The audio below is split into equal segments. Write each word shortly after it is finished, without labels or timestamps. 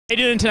How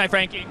you doing tonight,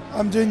 Frankie?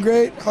 I'm doing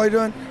great. How you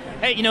doing?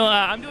 Hey,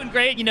 I'm doing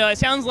great. It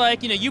sounds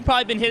like, you've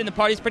probably been hitting the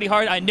parties pretty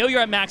hard. I know you're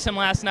at Maxim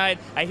last night.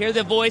 I hear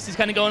the voice is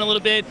kind of going a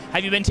little bit.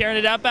 Have you been tearing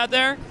it up out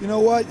there? You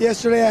know what?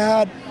 Yesterday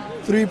I had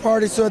 3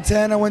 parties to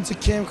attend. I went to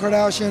Kim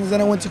Kardashian's,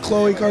 then I went to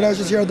Khloe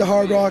Kardashian's here at the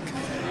Hard Rock,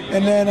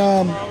 and then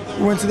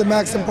we went to the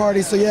Maxim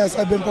party. So yes,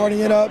 I've been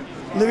partying it up,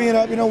 living it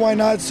up. You know why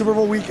not? It's Super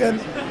Bowl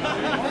weekend.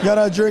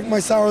 Gotta drink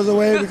my sours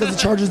away because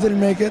the Chargers didn't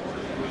make it.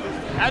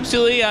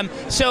 Absolutely.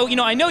 So,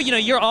 I know,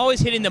 you're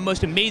always hitting the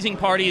most amazing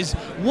parties.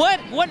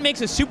 What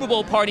makes a Super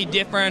Bowl party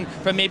different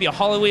from maybe a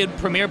Hollywood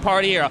premiere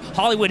party or a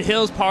Hollywood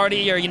Hills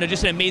party or,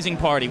 just an amazing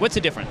party? What's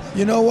the difference?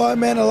 You know what,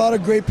 man? A lot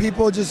of great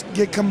people just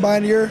get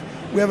combined here.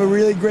 We have a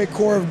really great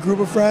core of group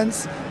of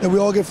friends that we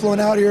all get flown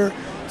out here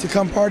to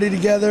come party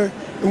together.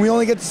 And we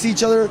only get to see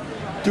each other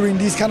during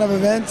these kind of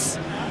events.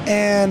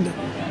 And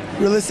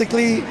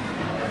realistically,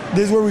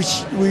 this is where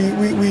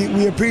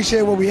we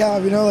appreciate what we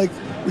have, like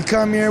we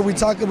come here, we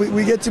talk,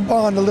 we get to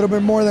bond a little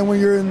bit more than when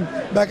you're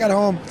back at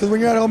home. Because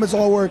when you're at home, it's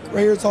all work. Right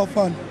here, it's all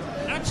fun.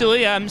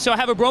 Absolutely. So I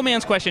have a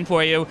bromance question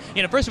for you.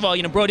 First of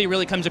all, Brody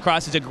really comes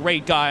across as a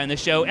great guy on the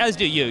show, as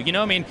do you.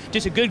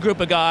 Just a good group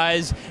of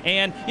guys.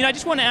 And, I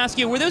just want to ask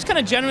you, were those kind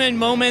of genuine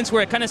moments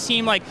where it kind of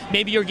seemed like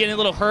maybe you were getting a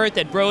little hurt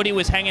that Brody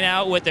was hanging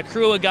out with a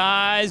crew of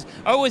guys?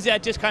 Or was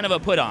that just kind of a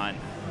put on?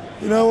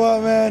 You know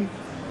what, man?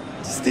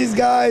 Just these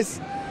guys,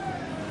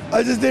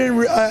 I just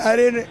didn't, I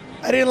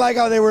didn't like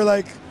how they were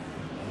like,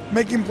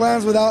 making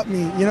plans without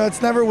me.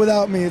 It's never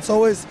without me. It's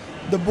always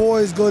the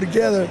boys go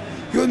together.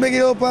 He was making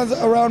little plans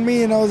around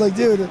me, and I was like,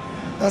 dude,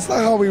 that's not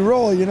how we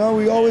roll,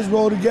 We always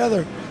roll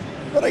together.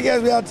 But I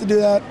guess we had to do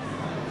that.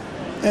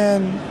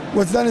 And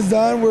what's done is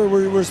done.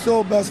 We're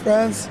still best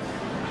friends.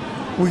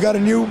 We got a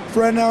new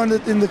friend now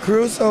in the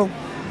crew, so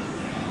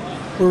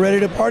we're ready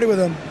to party with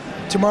him.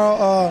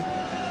 Tomorrow,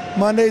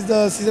 Monday's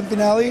the season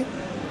finale.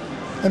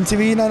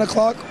 MTV, 9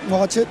 o'clock.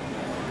 Watch it.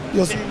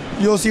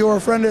 You'll see who our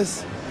friend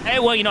is. Hey,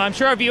 well, I'm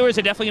sure our viewers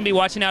are definitely going to be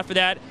watching out for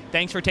that.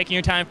 Thanks for taking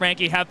your time,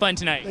 Frankie. Have fun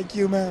tonight. Thank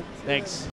you, man. Thanks.